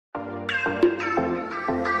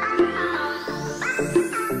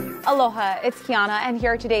Aloha, it's Kiana, and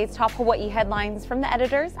here are today's top Hawaii headlines from the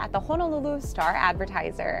editors at the Honolulu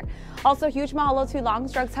Star-Advertiser. Also, huge mahalo to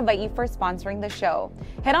Long's Drugs Hawaii for sponsoring the show.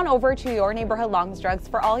 Head on over to your neighborhood Long's Drugs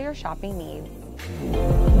for all your shopping needs.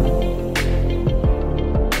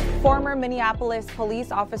 Former Minneapolis police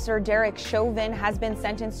officer Derek Chauvin has been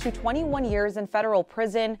sentenced to 21 years in federal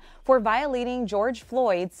prison for violating George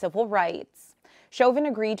Floyd's civil rights. Chauvin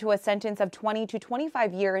agreed to a sentence of 20 to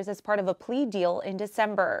 25 years as part of a plea deal in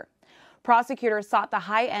December. Prosecutors sought the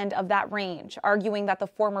high end of that range, arguing that the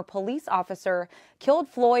former police officer killed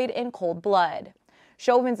Floyd in cold blood.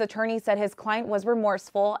 Chauvin's attorney said his client was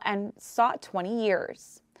remorseful and sought 20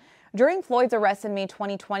 years. During Floyd's arrest in May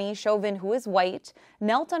 2020, Chauvin, who is white,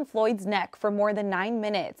 knelt on Floyd's neck for more than 9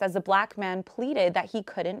 minutes as the black man pleaded that he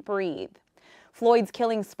couldn't breathe. Floyd's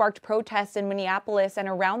killing sparked protests in Minneapolis and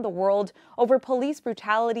around the world over police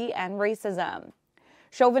brutality and racism.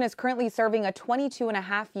 Chauvin is currently serving a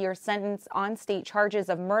 22.5-year sentence on state charges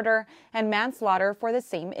of murder and manslaughter for the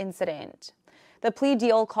same incident. The plea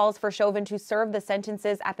deal calls for Chauvin to serve the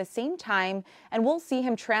sentences at the same time and will see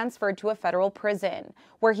him transferred to a federal prison,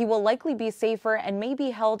 where he will likely be safer and may be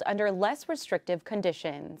held under less restrictive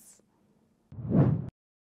conditions.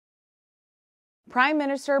 Prime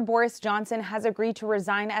Minister Boris Johnson has agreed to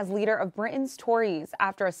resign as leader of Britain's Tories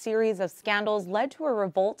after a series of scandals led to a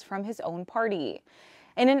revolt from his own party.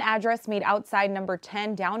 In an address made outside number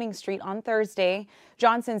 10 Downing Street on Thursday,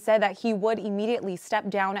 Johnson said that he would immediately step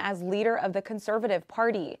down as leader of the Conservative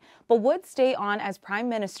Party, but would stay on as Prime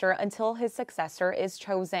Minister until his successor is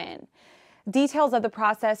chosen. Details of the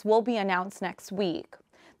process will be announced next week.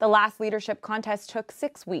 The last leadership contest took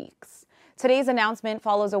 6 weeks. Today's announcement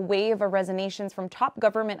follows a wave of resignations from top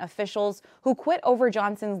government officials who quit over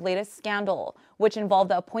Johnson's latest scandal, which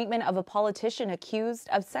involved the appointment of a politician accused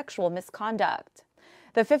of sexual misconduct.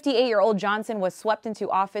 The 58-year-old Johnson was swept into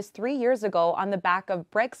office 3 years ago on the back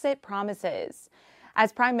of Brexit promises.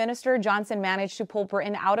 As Prime Minister, Johnson managed to pull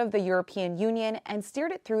Britain out of the European Union and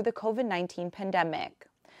steered it through the COVID-19 pandemic.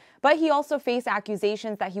 But he also faced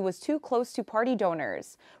accusations that he was too close to party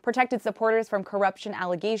donors, protected supporters from corruption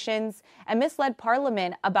allegations, and misled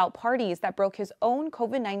Parliament about parties that broke his own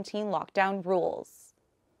COVID-19 lockdown rules.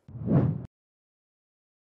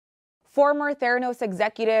 Former Theranos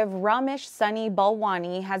executive Ramesh Sunny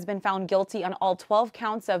Balwani has been found guilty on all 12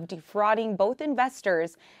 counts of defrauding both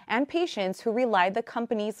investors and patients who relied the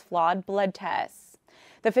company's flawed blood tests.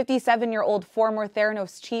 The 57-year-old former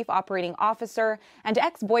Theranos chief operating officer and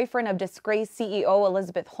ex-boyfriend of disgraced CEO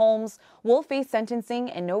Elizabeth Holmes will face sentencing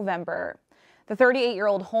in November. The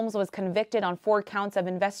 38-year-old Holmes was convicted on 4 counts of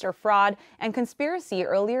investor fraud and conspiracy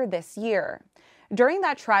earlier this year. During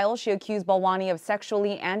that trial, she accused Balwani of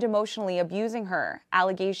sexually and emotionally abusing her,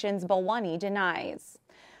 allegations Balwani denies.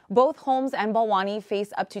 Both Holmes and Balwani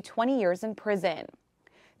face up to 20 years in prison.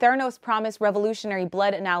 Theranos promised revolutionary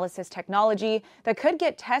blood analysis technology that could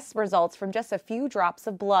get test results from just a few drops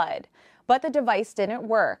of blood. But the device didn't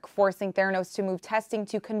work, forcing Theranos to move testing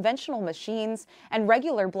to conventional machines and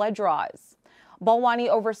regular blood draws. Balwani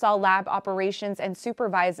oversaw lab operations and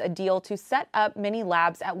supervised a deal to set up mini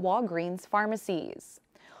labs at Walgreens pharmacies.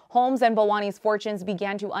 Holmes and Balwani's fortunes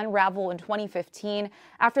began to unravel in 2015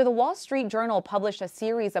 after the Wall Street Journal published a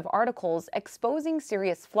series of articles exposing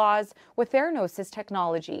serious flaws with Theranos'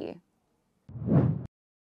 technology.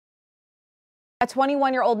 A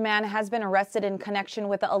 21-year-old man has been arrested in connection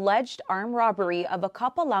with the alleged armed robbery of a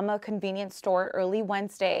Kapalama convenience store early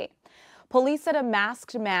Wednesday. Police said a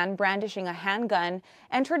masked man brandishing a handgun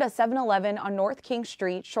entered a 7-Eleven on North King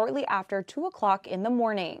Street shortly after 2 o'clock in the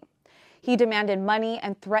morning. He demanded money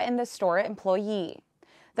and threatened the store employee.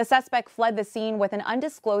 The suspect fled the scene with an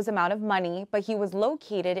undisclosed amount of money, but he was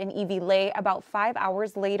located in Iwilei about 5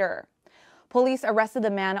 hours later. Police arrested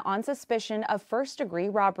the man on suspicion of first-degree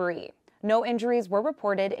robbery. No injuries were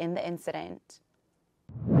reported in the incident.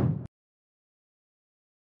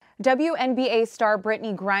 WNBA star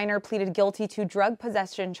Brittney Griner pleaded guilty to drug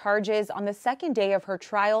possession charges on the second day of her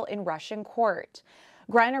trial in Russian court.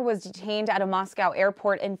 Griner was detained at a Moscow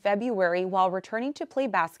airport in February while returning to play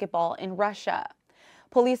basketball in Russia.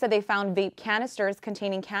 Police said they found vape canisters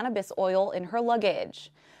containing cannabis oil in her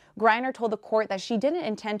luggage. Griner told the court that she didn't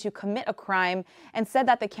intend to commit a crime and said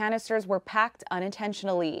that the canisters were packed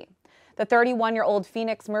unintentionally. The 31-year-old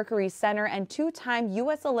Phoenix Mercury center and 2-time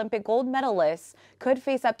U.S. Olympic gold medalist could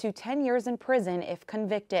face up to 10 years in prison if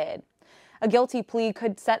convicted. A guilty plea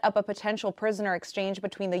could set up a potential prisoner exchange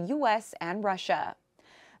between the U.S. and Russia.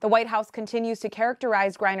 The White House continues to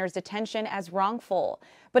characterize Griner's detention as wrongful,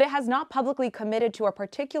 but it has not publicly committed to a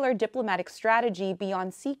particular diplomatic strategy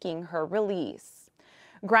beyond seeking her release.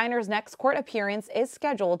 Griner's next court appearance is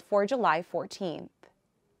scheduled for July 14th.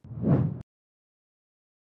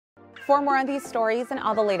 For more on these stories and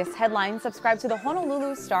all the latest headlines, subscribe to the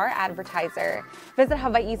Honolulu Star Advertiser. Visit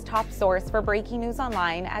Hawaii's top source for breaking news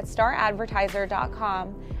online at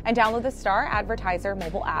staradvertiser.com and download the Star Advertiser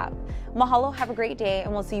mobile app. Mahalo, have a great day,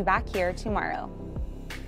 and we'll see you back here tomorrow.